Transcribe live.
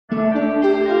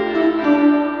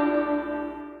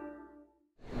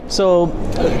So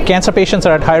cancer patients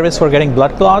are at high risk for getting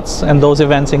blood clots, and those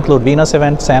events include venous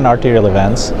events and arterial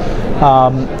events.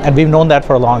 And we've known that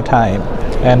for a long time.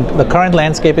 And the current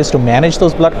landscape is to manage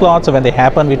those blood clots. So when they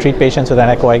happen, we treat patients with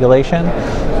anticoagulation.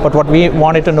 But what we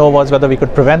wanted to know was whether we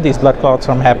could prevent these blood clots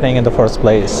from happening in the first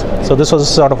place. So this was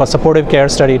sort of a supportive care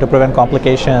study to prevent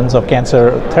complications of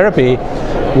cancer therapy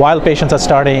while patients are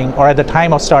starting, or at the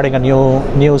time of starting, a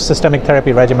new systemic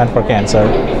therapy regimen for cancer.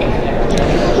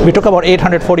 We took about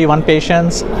 841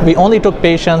 patients. We only took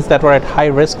patients that were at high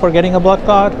risk for getting a blood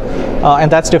clot,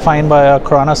 and that's defined by a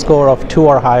Khorana score of 2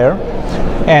 or higher.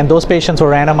 And those patients were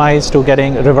randomized to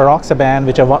getting Rivaroxaban,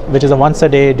 which is a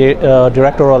once-a-day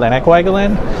direct oral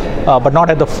anticoagulant, but not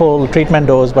at the full treatment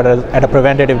dose, but at a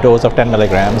preventative dose of 10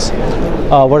 milligrams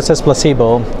versus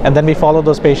placebo. And then we followed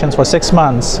those patients for 6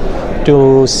 months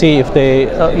to see if they,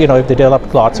 if they developed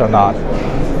clots or not.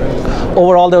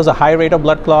 Overall, there was a high rate of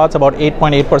blood clots, about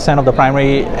 8.8% of the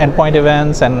primary endpoint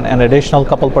events, and an additional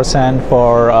couple percent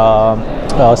for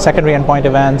secondary endpoint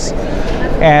events.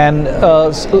 And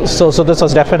so this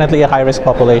was definitely a high-risk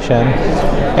population.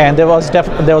 And there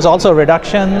was also a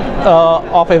reduction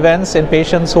of events in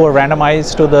patients who were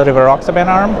randomized to the Rivaroxaban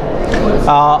arm.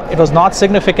 It was not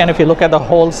significant if you look at the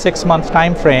whole 6-month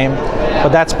time frame, but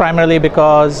that's primarily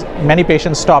because many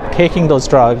patients stopped taking those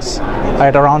drugs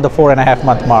at around the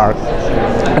 4.5-month mark.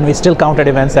 And we still counted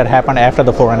events that happened after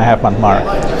the 4.5-month mark.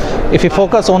 If you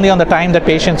focus only on the time that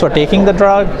patients were taking the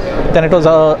drug, then it was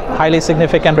a highly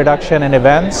significant reduction in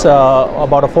events,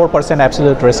 about a 4%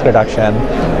 absolute risk reduction,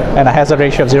 and a hazard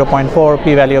ratio of 0.4,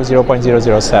 p-value of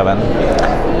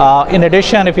 0.007. In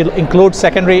addition, if you include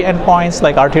secondary endpoints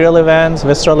like arterial events,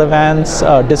 visceral events,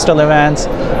 distal events,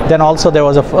 then also there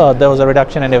was a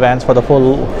reduction in events for the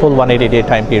full 180-day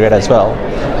time period as well.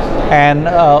 And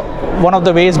one of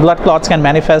the ways blood clots can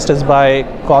manifest is by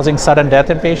causing sudden death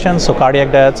in patients, so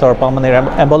cardiac deaths or pulmonary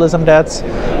embolism deaths.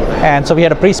 And so we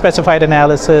had a pre-specified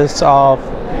analysis of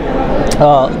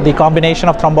the combination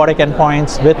of thrombotic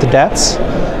endpoints with deaths,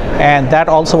 and that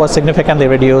also was significantly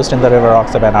reduced in the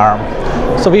Rivaroxaban arm.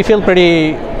 So we feel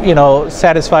pretty,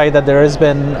 satisfied that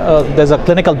there's a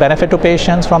clinical benefit to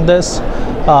patients from this,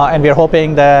 and we're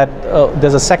hoping that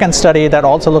there's a second study that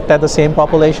also looked at the same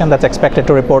population that's expected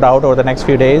to report out over the next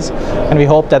few days, and we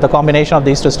hope that the combination of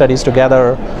these two studies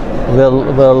together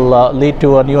will lead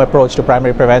to a new approach to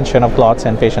primary prevention of clots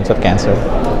in patients with cancer.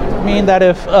 Mean that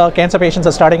if cancer patients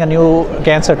are starting a new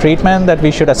cancer treatment, that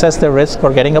we should assess their risk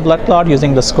for getting a blood clot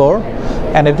using the score,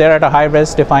 and if they're at a high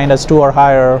risk defined as 2 or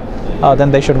higher,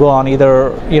 then they should go on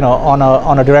either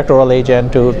on a direct oral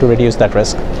agent to reduce that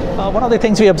risk. One of the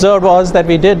things we observed was that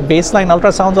we did baseline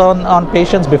ultrasounds on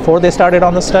patients before they started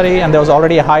on the study, and there was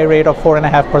already a high rate of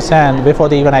 4.5% before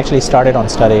they even actually started on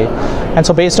study. And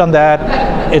so based on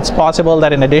that, it's possible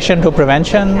that in addition to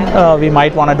prevention, we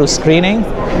might want to do screening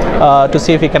to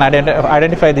see if we can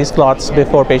identify these clots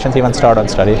before patients even start on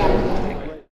study.